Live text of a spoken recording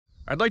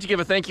I'd like to give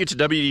a thank you to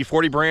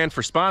WD-40 brand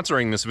for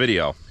sponsoring this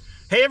video.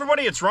 Hey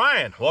everybody, it's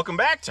Ryan. Welcome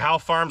back to How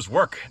Farms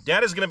Work.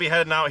 Dad is going to be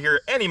heading out here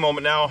any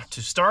moment now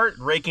to start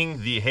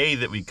raking the hay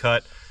that we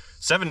cut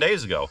 7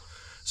 days ago.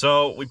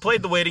 So we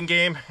played the waiting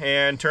game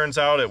and turns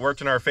out it worked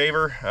in our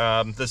favor.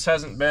 This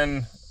hasn't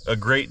been a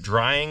great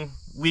drying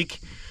week.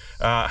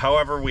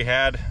 However, we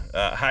had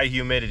high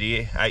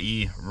humidity,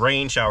 i.e.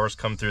 rain showers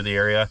come through the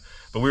area,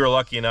 but we were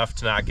lucky enough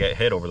to not get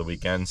hit over the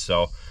weekend.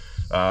 So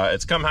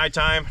it's come high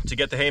time to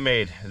get the hay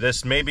made.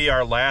 This may be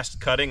our last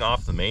cutting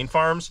off the main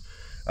farms.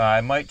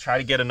 I might try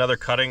to get another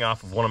cutting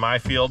off of one of my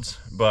fields,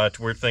 but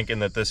we're thinking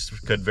that this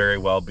could very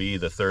well be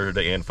the third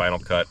and final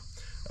cut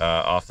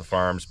off the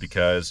farms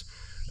because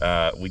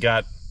we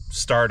got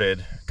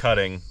started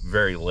cutting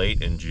very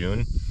late in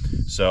June.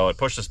 So it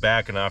pushed us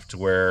back enough to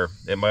where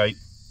it might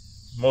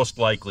most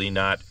likely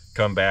not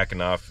come back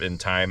enough in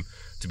time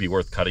to be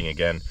worth cutting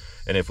again.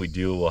 And if we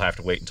do, we'll have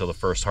to wait until the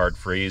first hard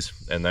freeze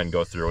and then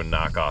go through and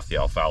knock off the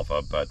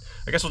alfalfa. But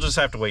I guess we'll just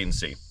have to wait and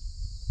see.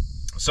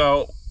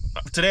 So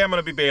today I'm going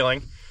to be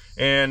baling,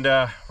 and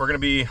we're going to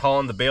be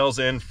hauling the bales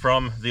in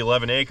from the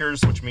 11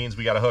 acres, which means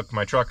we got to hook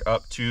my truck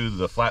up to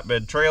the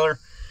flatbed trailer.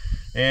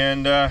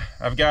 And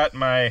I've got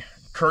my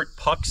Kurt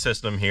puck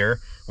system here,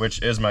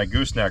 which is my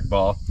gooseneck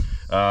ball.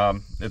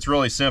 It's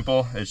really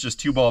simple. It's just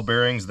 2 ball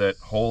bearings that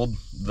hold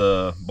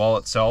the ball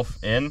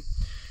itself in.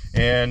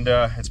 And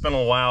it's been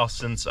a while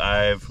since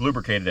I've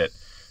lubricated it.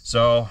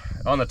 So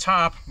on the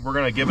top, we're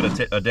going to give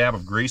it a dab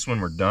of grease when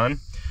we're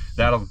done.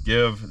 That'll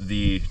give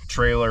the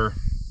trailer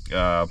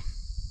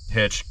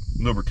hitch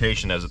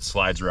lubrication as it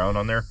slides around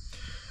on there.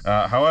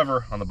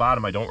 However, on the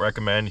bottom, I don't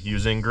recommend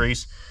using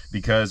grease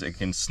because it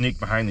can sneak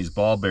behind these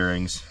ball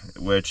bearings,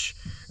 which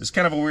is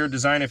kind of a weird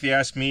design if you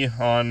ask me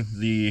on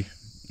the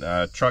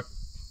truck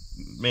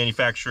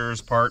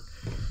manufacturer's part.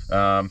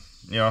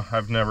 You know,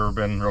 I've never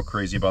been real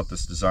crazy about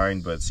this design,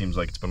 but it seems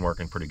like it's been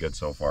working pretty good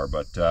so far.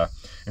 But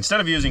instead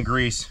of using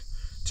grease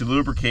to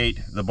lubricate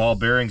the ball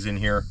bearings in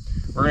here,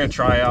 we're going to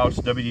try out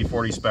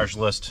WD-40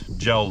 Specialist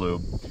Gel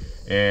Lube.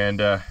 And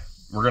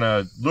we're going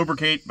to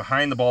lubricate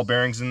behind the ball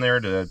bearings in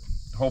there to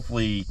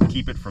hopefully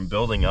keep it from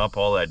building up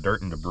all that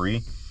dirt and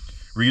debris.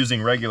 We're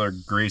using regular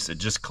grease, it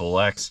just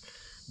collects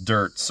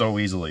dirt so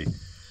easily.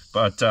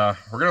 But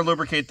we're going to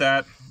lubricate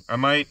that. I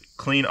might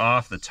clean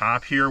off the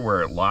top here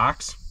where it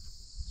locks.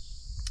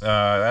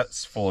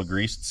 That's full of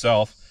grease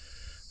itself,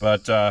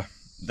 but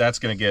that's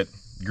going to get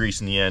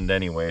grease in the end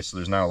anyway, so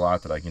there's not a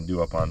lot that I can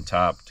do up on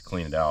top to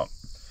clean it out.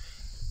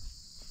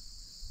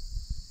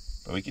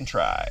 But we can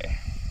try.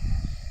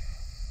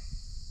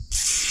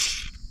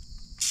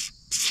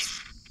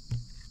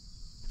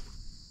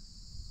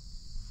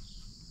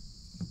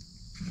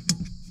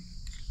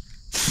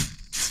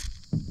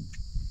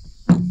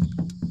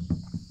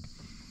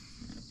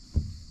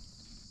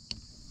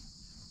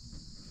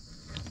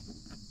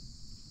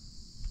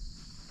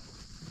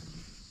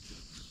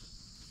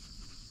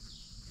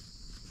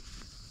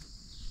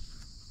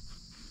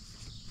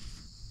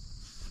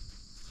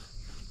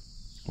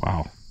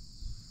 Wow,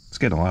 it's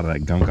getting a lot of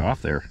that gunk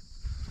off there.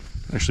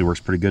 It actually works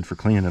pretty good for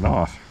cleaning it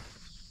off.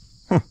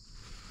 Huh.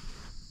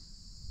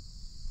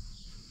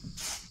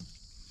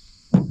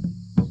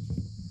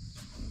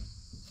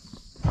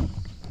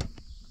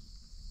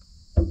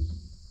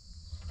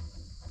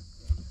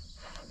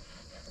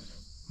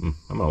 I'm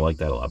gonna like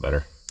that a lot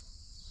better.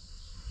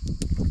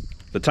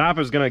 The top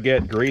is gonna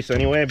get grease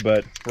anyway,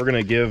 but we're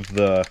gonna give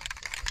the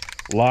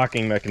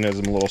locking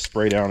mechanism a little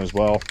spray down as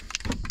well.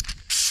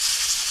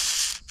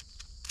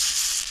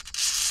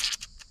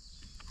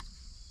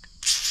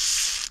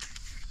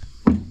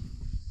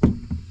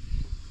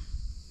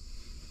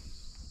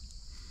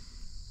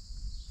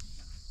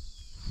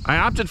 I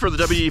opted for the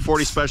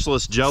WD-40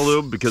 Specialist Gel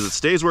Lube because it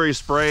stays where you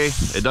spray,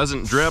 it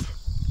doesn't drip,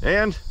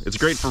 and it's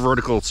great for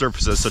vertical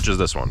surfaces such as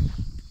this one.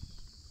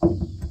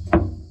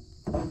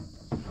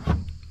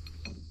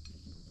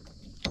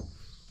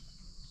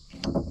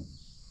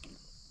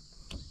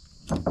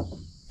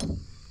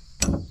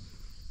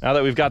 Now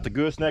that we've got the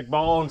gooseneck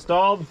ball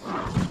installed,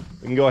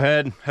 we can go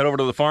ahead, head over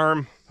to the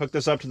farm, hook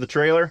this up to the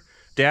trailer.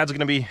 Dad's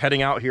gonna be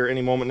heading out here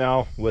any moment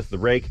now with the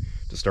rake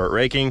to start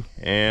raking,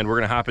 and we're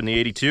gonna hop in the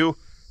 82.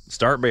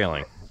 Start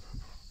baling.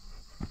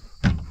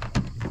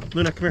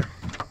 Luna, come here.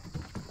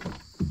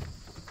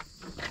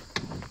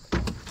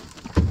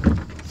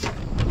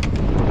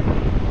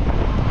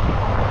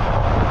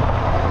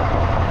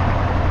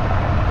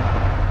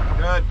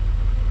 Good.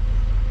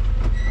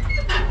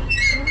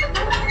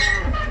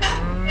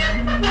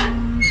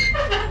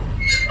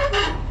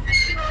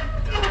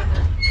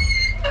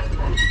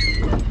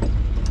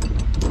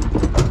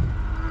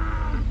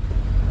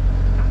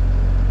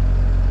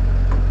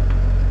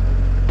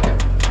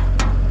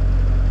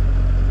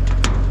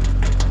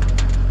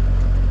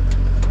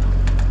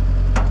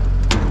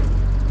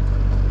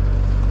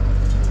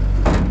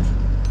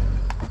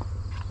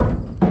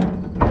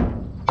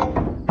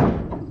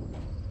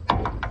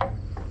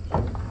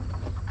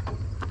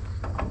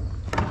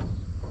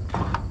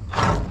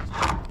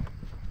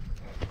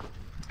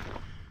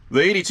 The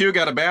 82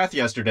 got a bath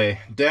yesterday.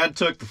 Dad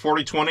took the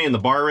 40-20 and the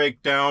bar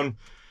rake down,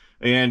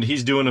 and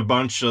he's doing a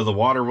bunch of the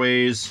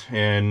waterways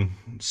and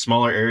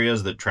smaller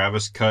areas that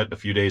Travis cut a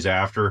few days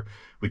after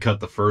we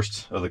cut the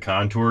first of the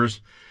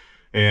contours.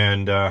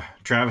 And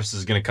Travis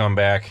is going to come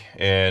back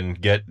and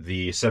get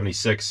the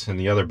 76 and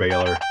the other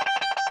baler.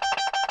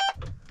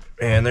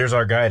 And there's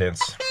our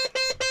guidance.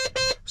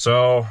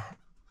 So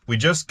we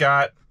just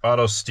got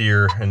auto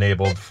steer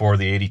enabled for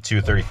the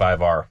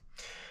 8235R.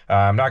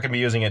 I'm not going to be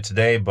using it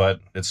today, but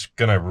it's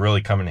going to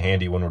really come in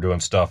handy when we're doing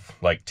stuff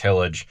like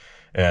tillage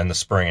and the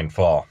spring and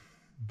fall.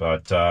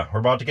 But we're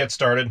about to get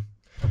started.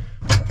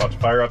 About to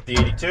fire up the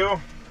 82. We're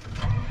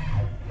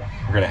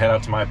going to head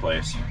out to my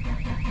place.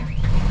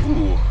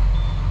 Ooh.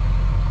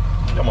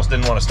 You almost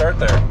didn't want to start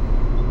there.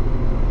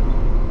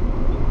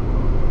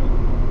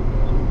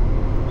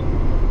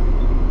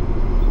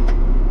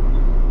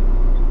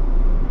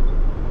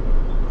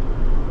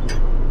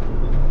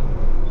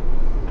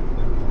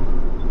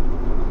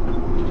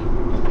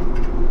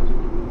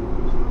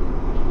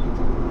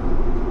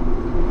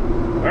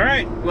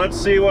 Let's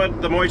see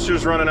what the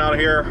moisture's running out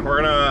here.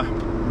 We're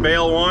gonna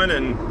bale one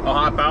and I'll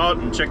hop out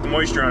and check the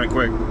moisture on it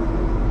quick.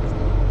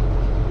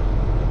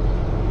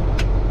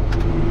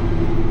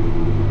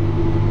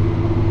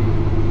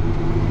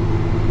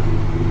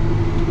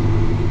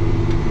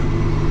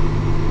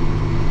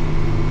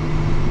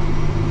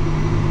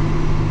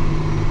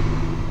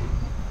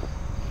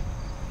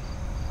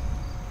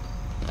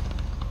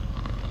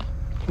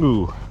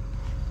 Ooh,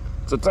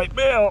 it's a tight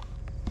bale.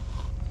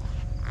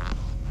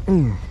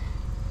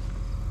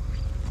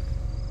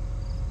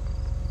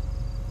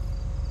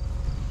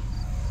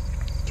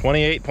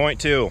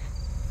 28.2.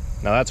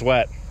 Now that's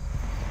wet.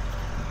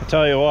 I'll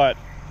tell you what,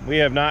 we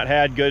have not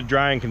had good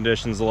drying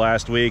conditions the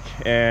last week,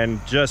 and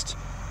just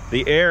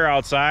the air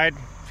outside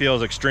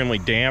feels extremely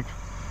damp.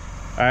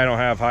 I don't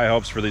have high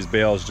hopes for these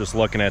bales just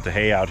looking at the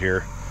hay out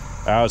here.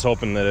 I was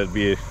hoping that it'd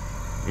be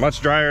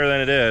much drier than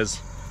it is,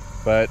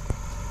 but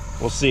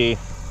we'll see.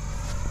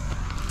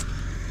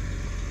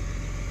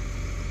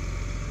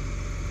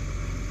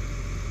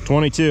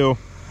 .22.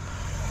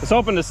 I was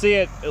hoping to see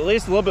it at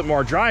least a little bit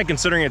more dry,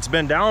 considering it's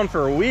been down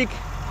for a week.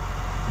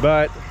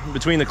 But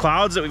between the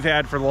clouds that we've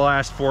had for the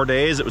last 4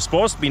 days, it was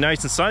supposed to be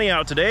nice and sunny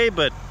out today,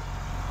 but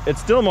it's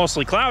still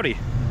mostly cloudy.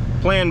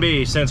 Plan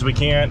B, since we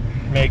can't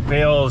make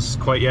bales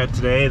quite yet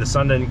today, the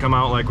sun didn't come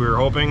out like we were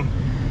hoping,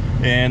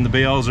 and the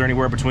bales are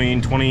anywhere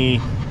between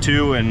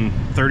 22 and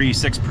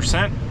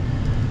 36%.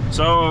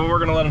 So we're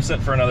gonna let them sit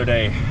for another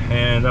day,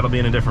 and that'll be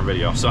in a different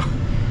video. So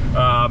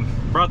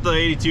brought the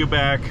 82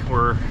 back.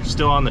 We're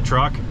still on the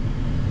truck.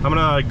 I'm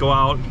gonna go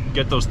out,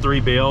 get those 3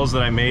 bales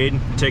that I made,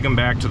 take them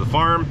back to the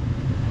farm,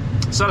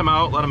 set them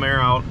out, let them air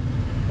out,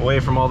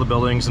 away from all the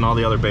buildings and all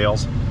the other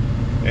bales.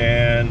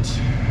 And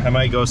I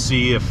might go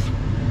see if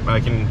I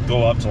can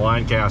go up to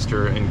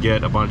Lancaster and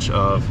get a bunch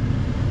of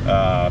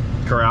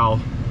corral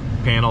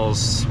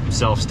panels,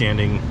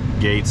 self-standing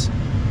gates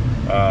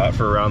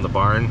for around the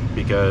barn,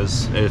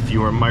 because if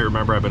you might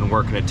remember, I've been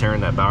working at tearing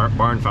that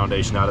barn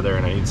foundation out of there,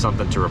 and I need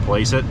something to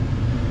replace it.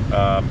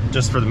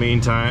 Just for the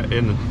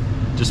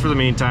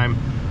meantime,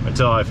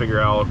 until I figure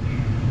out,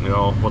 you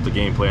know, what the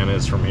game plan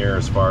is from here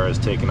as far as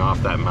taking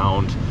off that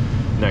mound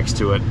next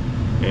to it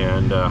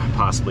and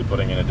possibly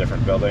putting in a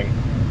different building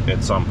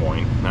at some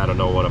point. I don't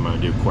know what I'm going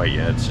to do quite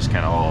yet. It's just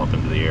kind of all up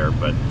into the air,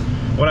 but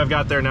what I've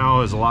got there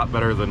now is a lot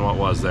better than what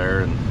was there,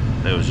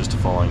 and it was just a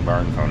falling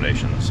barn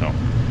foundation. So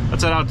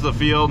let's head out to the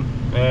field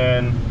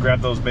and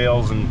grab those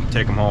bales and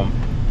take them home.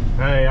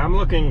 Hey, I'm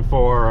looking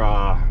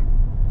for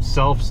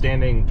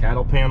self-standing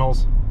cattle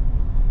panels.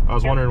 I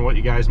was wondering what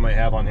you guys might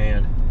have on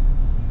hand.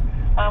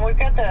 We've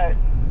got the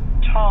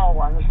tall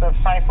ones, the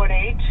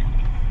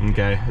 5'8".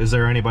 Okay. Is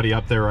there anybody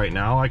up there right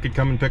now I could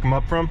come and pick them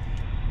up from?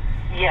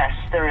 Yes,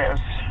 there is.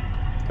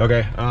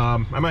 Okay.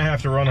 I might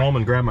have to run home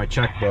and grab my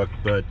checkbook,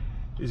 but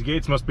these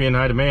gates must be in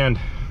high demand.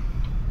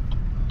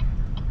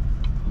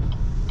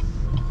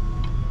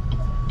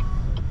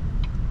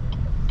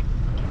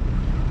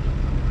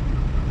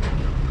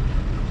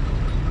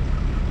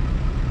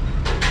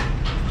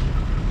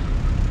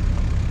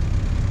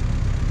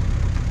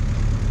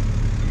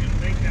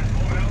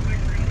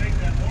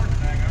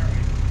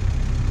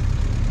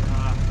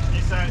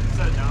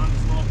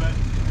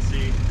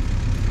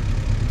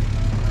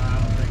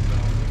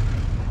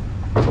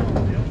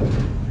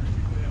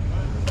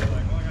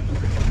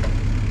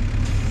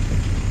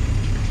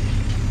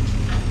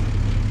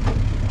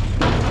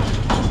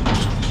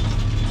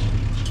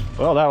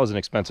 Well, that was an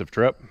expensive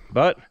trip,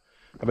 but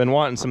I've been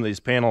wanting some of these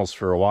panels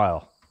for a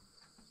while.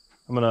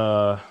 I'm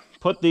gonna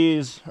put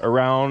these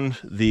around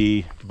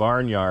the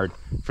barnyard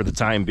for the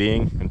time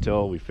being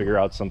until we figure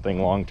out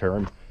something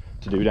long-term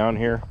to do down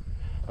here.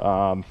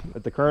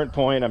 At the current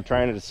point, I'm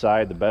trying to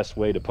decide the best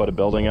way to put a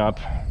building up,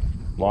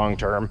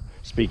 long-term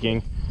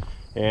speaking,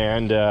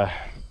 and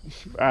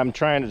I'm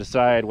trying to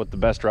decide what the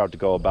best route to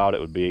go about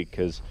it would be,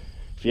 because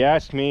if you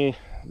ask me,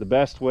 the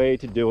best way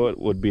to do it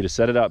would be to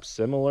set it up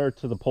similar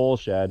to the pole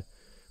shed,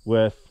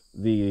 with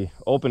the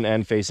open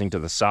end facing to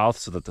the south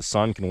so that the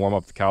sun can warm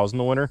up the cows in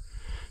the winter.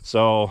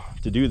 So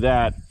to do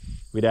that,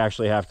 we'd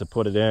actually have to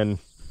put it in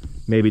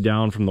maybe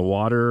down from the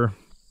water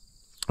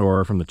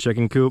or from the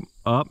chicken coop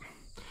up,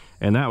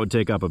 and that would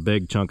take up a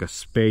big chunk of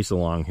space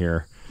along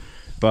here.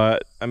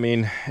 But I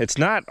mean, it's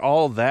not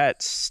all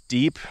that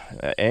steep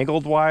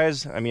angled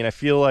wise. I mean, I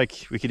feel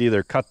like we could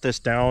either cut this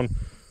down.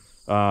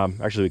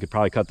 Actually, we could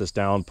probably cut this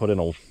down, put in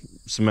a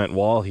cement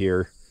wall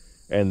here,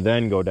 and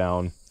then go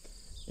down,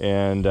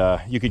 and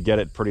you could get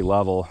it pretty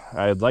level.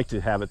 I'd like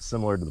to have it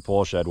similar to the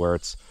pole shed where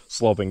it's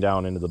sloping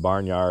down into the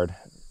barnyard,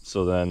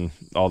 so then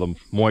all the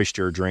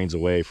moisture drains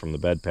away from the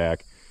bed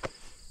pack.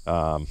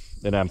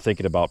 And I'm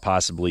thinking about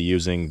possibly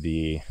using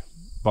the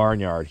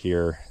barnyard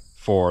here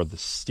for the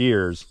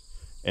steers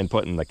and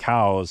putting the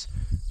cows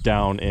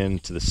down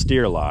into the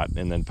steer lot,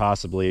 and then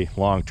possibly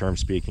long-term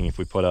speaking, if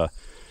we put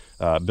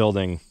a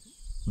building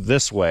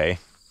this way,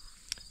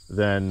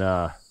 then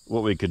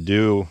what we could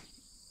do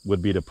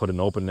would be to put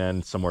an open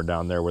end somewhere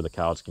down there where the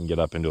cows can get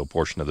up into a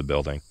portion of the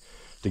building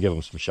to give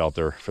them some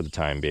shelter for the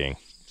time being.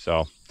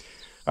 So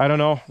I don't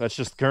know, that's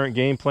just the current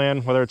game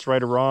plan, whether it's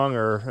right or wrong,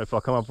 or if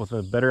I'll come up with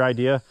a better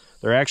idea.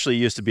 There actually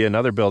used to be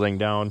another building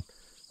down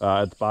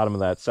at the bottom of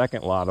that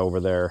second lot over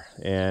there,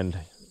 and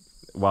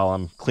while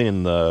I'm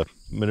cleaning the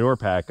manure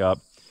pack up,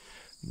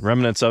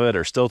 remnants of it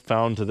are still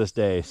found to this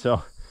day.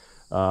 So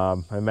I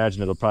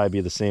imagine it'll probably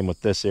be the same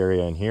with this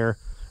area in here.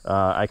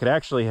 I could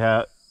actually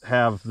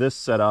have this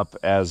set up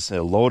as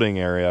a loading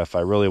area if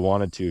I really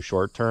wanted to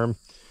short term,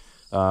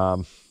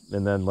 and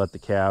then let the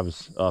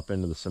calves up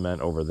into the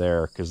cement over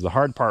there. Because the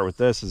hard part with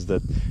this is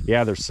that,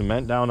 yeah, there's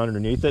cement down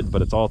underneath it,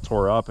 but it's all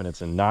tore up and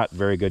it's in not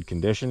very good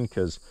condition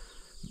because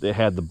they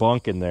had the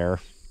bunk in there.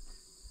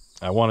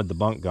 I wanted the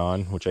bunk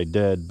gone, which I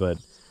did, but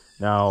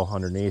now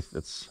underneath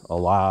it's a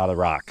lot of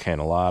rock and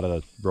a lot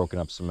of broken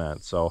up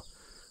cement. So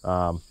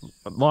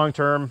long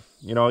term,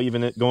 you know,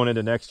 even going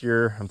into next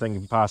year, I'm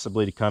thinking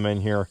possibly to come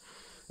in here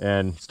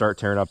and start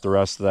tearing up the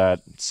rest of that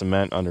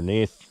cement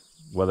underneath,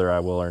 whether I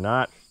will or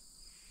not.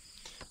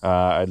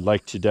 I'd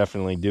like to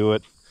definitely do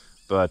it,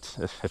 but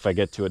if I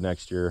get to it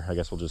next year, I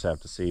guess we'll just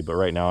have to see. But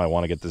right now I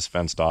want to get this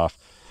fenced off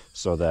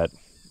so that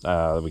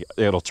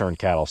it'll turn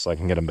cattle, so I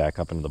can get them back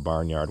up into the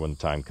barnyard when the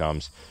time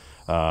comes.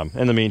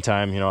 In the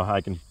meantime, you know, I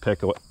can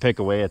pick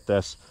away at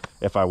this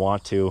if I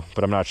want to,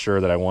 but I'm not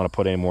sure that I want to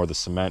put any more of the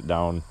cement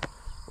down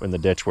in the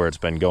ditch where it's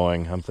been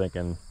going. I'm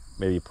thinking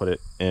maybe put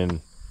it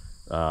in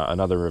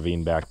another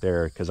ravine back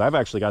there, because I've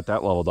actually got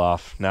that leveled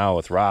off now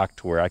with rock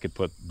to where I could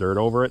put dirt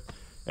over it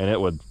and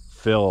it would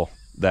fill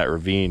that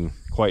ravine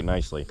quite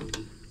nicely.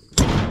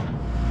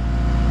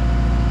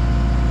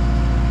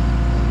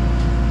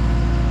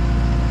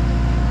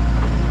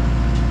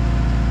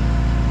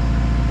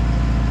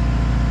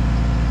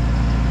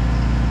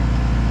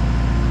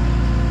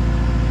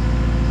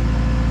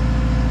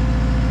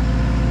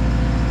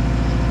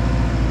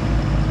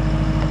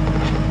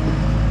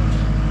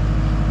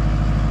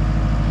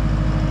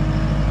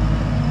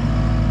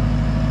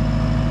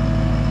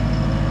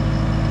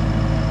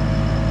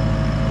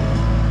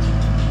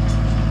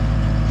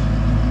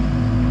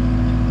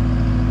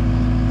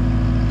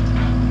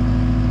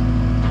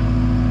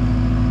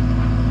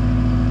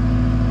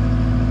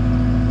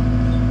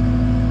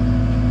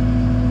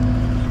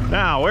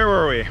 Where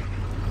were we?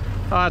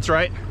 Oh, that's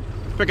right,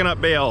 picking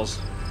up bales.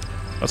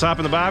 Let's hop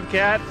in the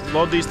Bobcat,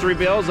 load these 3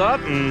 bales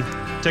up, and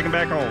take them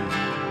back home.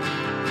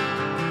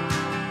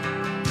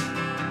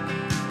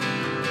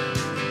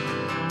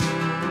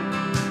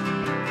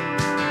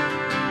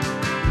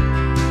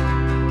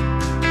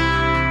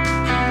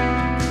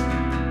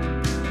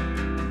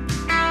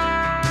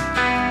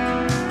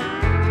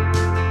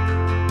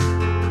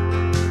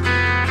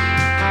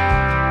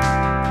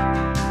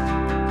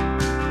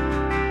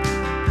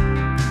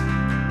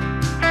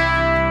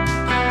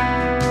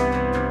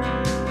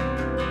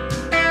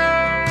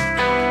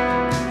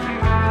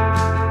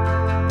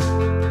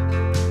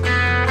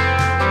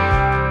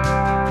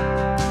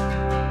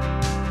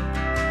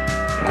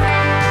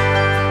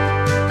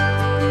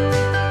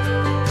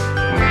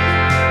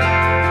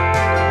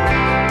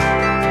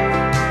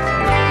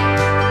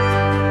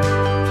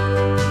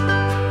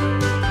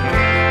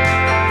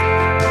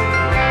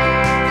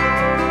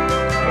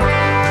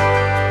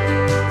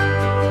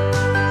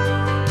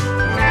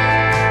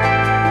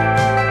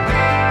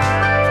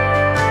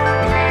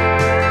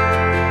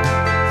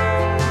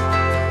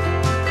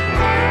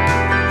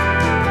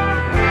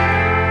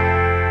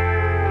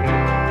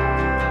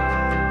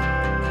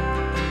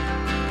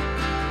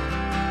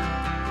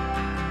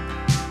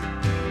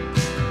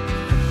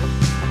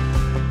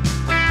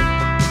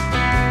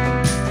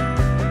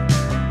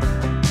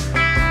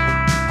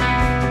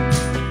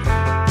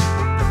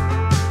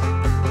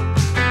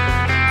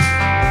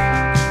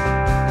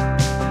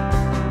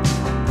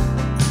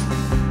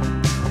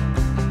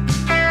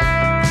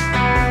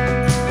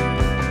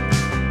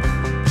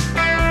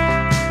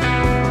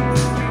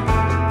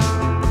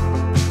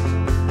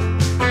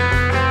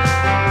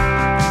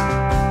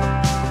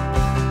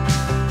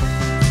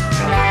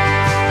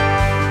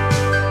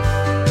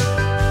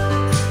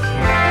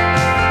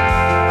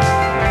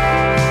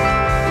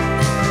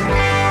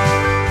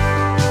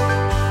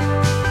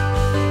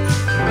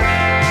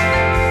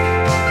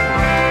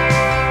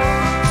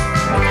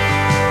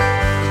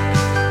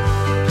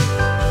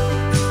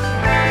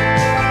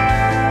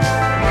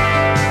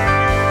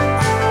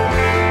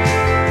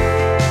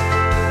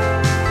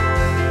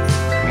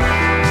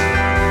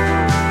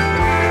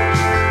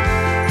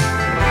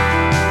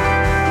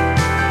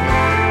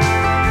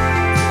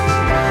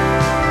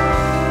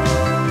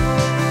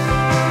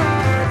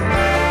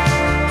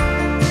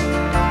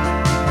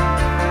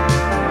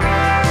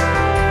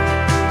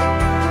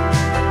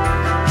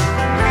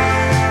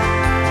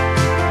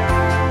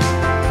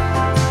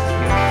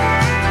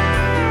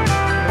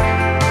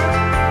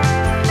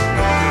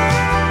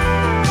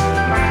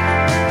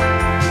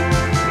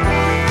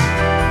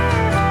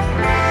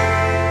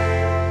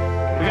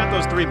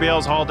 3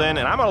 bales hauled in,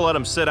 and I'm gonna let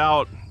them sit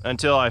out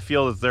until I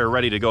feel that they're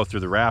ready to go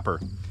through the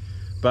wrapper.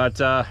 But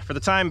for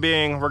the time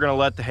being, we're gonna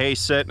let the hay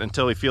sit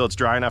until we feel it's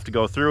dry enough to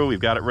go through. We've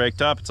got it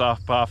raked up, it's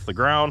off the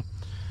ground,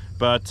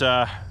 but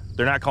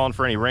they're not calling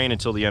for any rain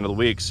until the end of the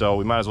week, so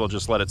we might as well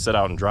just let it sit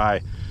out and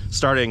dry.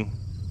 Starting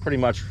pretty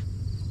much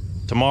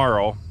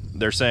tomorrow,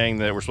 they're saying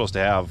that we're supposed to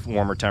have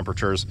warmer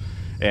temperatures,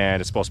 and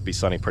it's supposed to be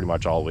sunny pretty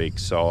much all week,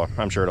 so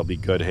I'm sure it'll be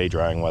good hay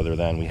drying weather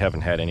then. We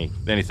haven't had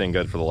anything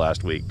good for the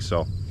last week,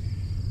 so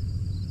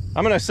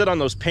I'm gonna sit on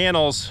those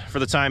panels for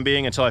the time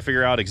being until I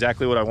figure out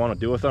exactly what I want to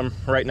do with them.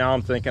 Right now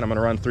I'm thinking I'm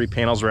gonna run 3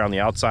 panels around the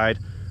outside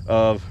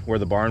of where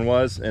the barn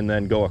was, and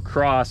then go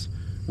across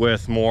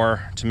with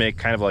more to make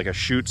kind of like a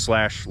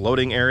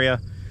chute/loading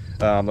area,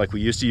 like we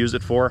used to use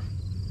it for.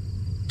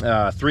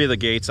 3 of the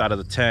gates out of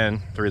the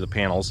 10, 3 of the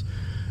panels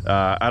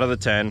out of the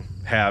 10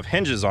 have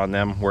hinges on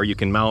them where you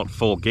can mount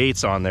full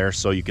gates on there,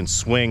 so you can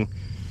swing.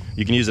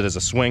 You can use it as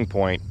a swing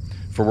point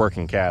for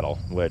working cattle,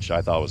 which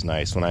I thought was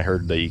nice. When I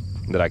heard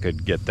that I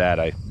could get that,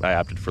 I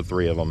opted for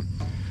 3 of them.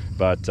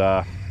 But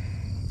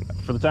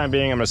for the time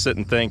being, I'm gonna sit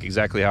and think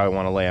exactly how I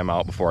want to lay them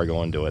out before I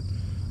go into it.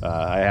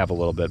 I have a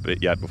little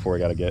bit yet before I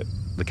got to get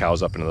the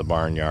cows up into the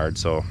barnyard,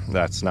 so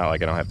that's not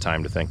like I don't have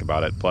time to think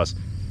about it. Plus,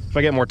 if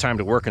I get more time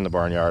to work in the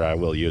barnyard, I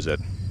will use it.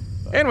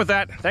 And with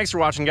that, thanks for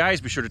watching,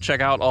 guys. Be sure to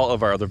check out all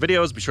of our other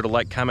videos. Be sure to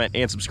like, comment,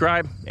 and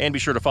subscribe. And be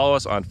sure to follow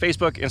us on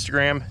Facebook,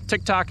 Instagram,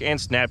 TikTok, and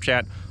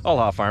Snapchat, all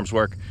How Farms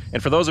Work.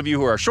 And for those of you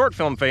who are short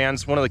film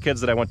fans, one of the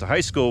kids that I went to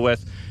high school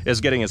with is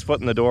getting his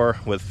foot in the door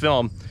with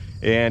film.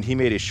 And he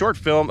made a short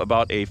film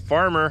about a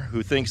farmer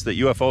who thinks that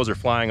UFOs are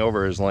flying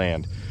over his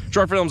land.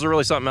 Short films are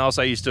really something else.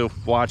 I used to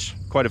watch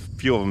quite a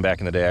few of them back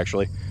in the day,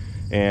 actually.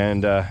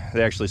 And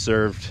they actually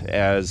served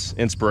as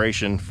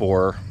inspiration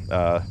for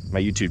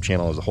my YouTube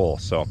channel as a whole.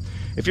 So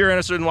if you're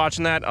interested in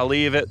watching that, I'll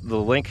leave the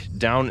link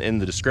down in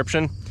the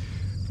description.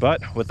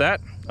 But with that,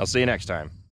 I'll see you next time.